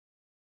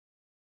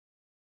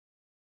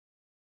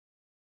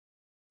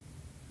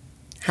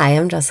Hi,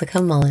 I'm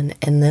Jessica Mullen,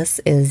 and this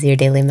is your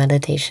daily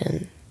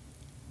meditation.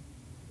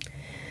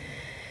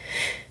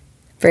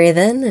 Breathe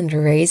in and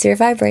raise your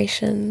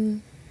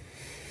vibration.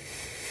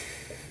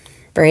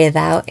 Breathe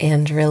out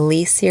and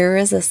release your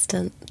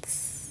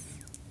resistance.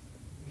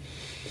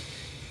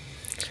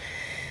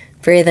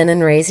 Breathe in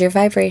and raise your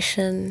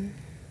vibration.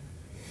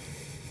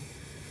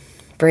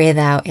 Breathe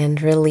out and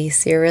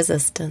release your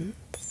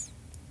resistance.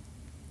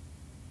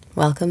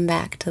 Welcome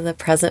back to the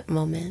present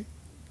moment,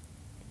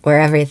 where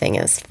everything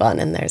is fun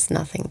and there's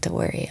nothing to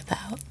worry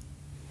about.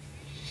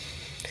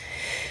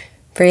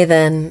 Breathe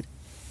in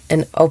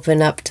and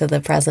open up to the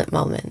present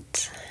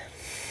moment.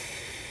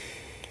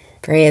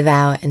 Breathe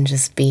out and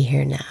just be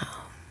here now.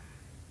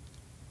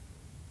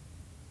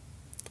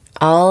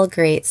 All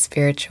great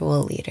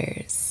spiritual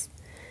leaders,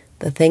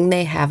 the thing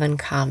they have in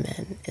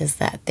common is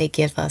that they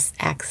give us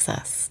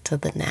access to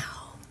the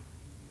now.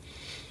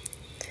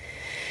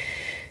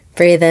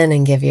 Breathe in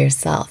and give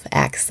yourself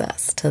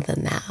access to the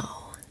now.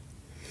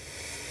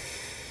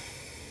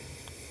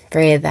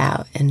 Breathe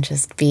out and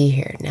just be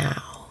here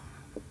now.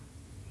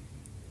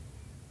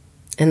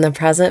 In the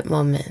present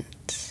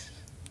moment,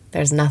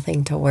 there's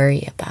nothing to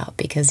worry about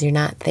because you're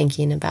not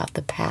thinking about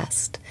the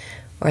past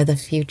or the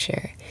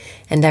future.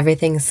 And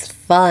everything's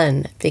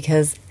fun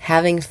because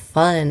having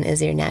fun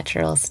is your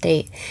natural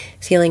state.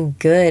 Feeling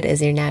good is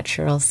your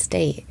natural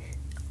state.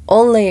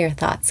 Only your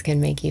thoughts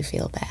can make you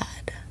feel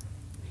bad.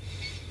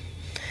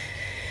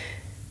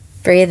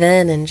 Breathe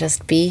in and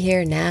just be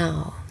here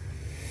now.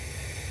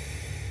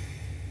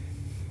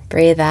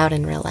 Breathe out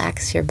and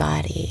relax your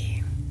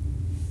body.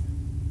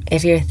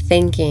 If you're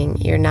thinking,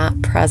 you're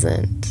not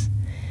present.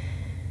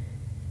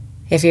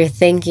 If you're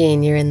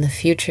thinking, you're in the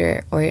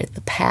future or the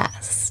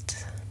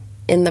past.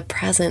 In the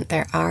present,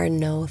 there are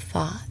no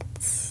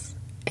thoughts.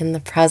 In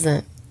the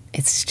present,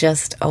 it's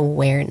just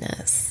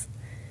awareness.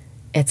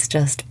 It's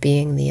just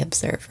being the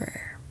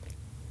observer.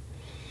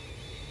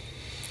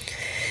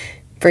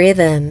 Breathe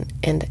in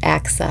and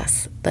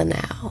access the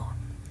now.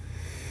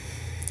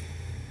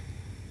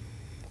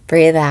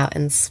 Breathe out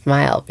and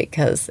smile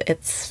because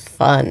it's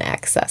fun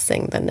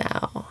accessing the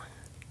now.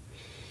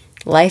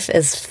 Life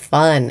is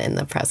fun in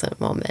the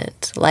present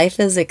moment. Life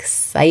is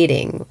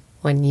exciting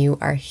when you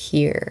are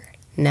here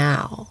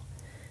now.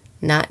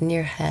 Not in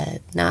your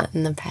head, not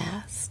in the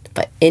past,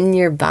 but in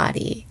your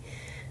body,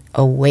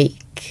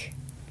 awake.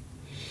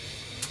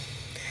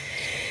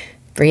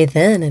 Breathe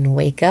in and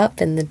wake up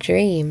in the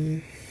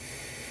dream.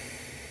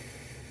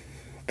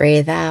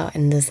 Breathe out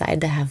and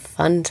decide to have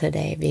fun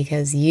today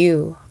because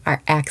you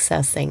are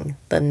accessing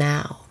the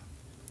now.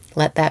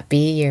 Let that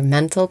be your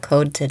mental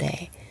code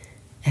today.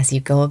 As you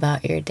go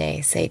about your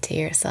day, say to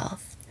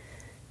yourself,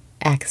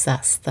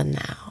 access the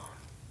now.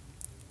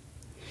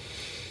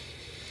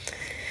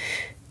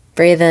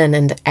 Breathe in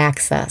and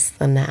access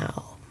the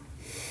now.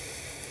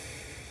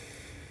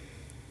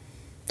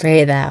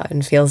 Breathe out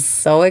and feel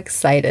so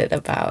excited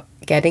about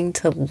getting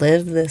to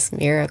live this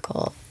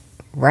miracle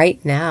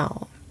right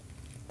now.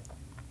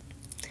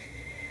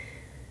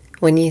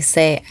 When you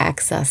say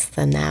access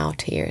the now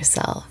to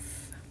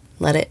yourself,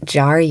 let it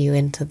jar you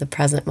into the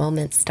present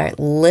moment. Start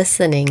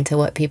listening to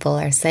what people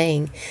are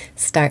saying.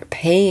 Start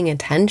paying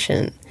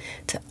attention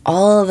to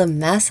all the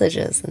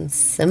messages and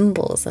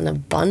symbols and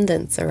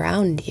abundance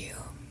around you.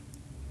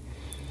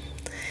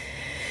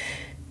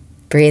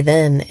 Breathe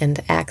in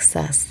and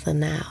access the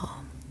now.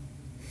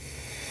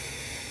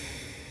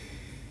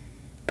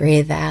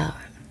 Breathe out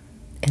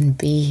and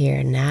be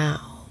here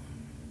now.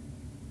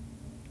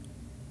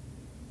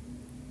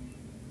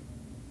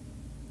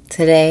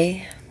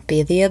 Today,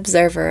 be the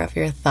observer of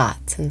your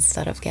thoughts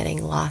instead of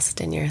getting lost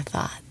in your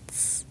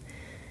thoughts.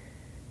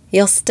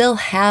 You'll still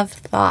have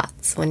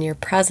thoughts when you're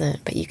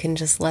present, but you can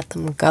just let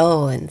them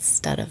go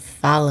instead of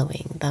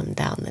following them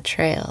down the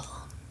trail.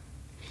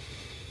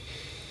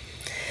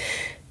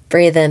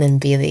 Breathe in and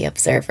be the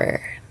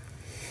observer.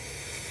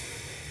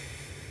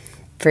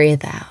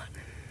 Breathe out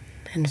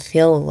and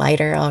feel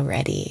lighter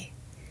already.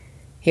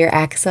 You're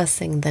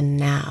accessing the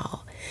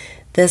now.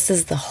 This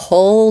is the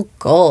whole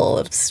goal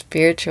of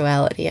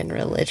spirituality and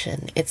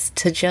religion. It's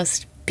to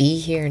just be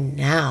here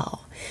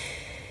now.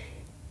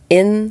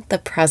 In the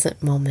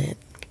present moment,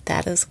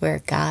 that is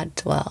where God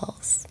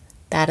dwells.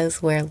 That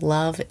is where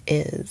love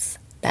is.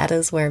 That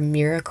is where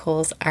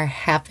miracles are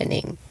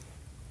happening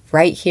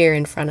right here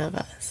in front of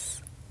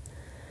us.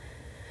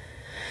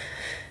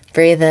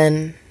 Breathe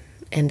in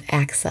and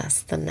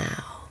access the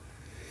now.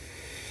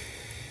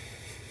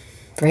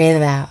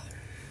 Breathe out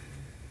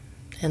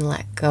and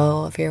let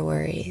go of your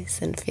worries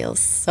and feel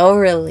so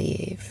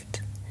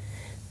relieved.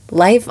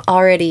 Life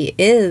already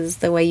is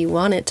the way you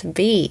want it to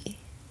be.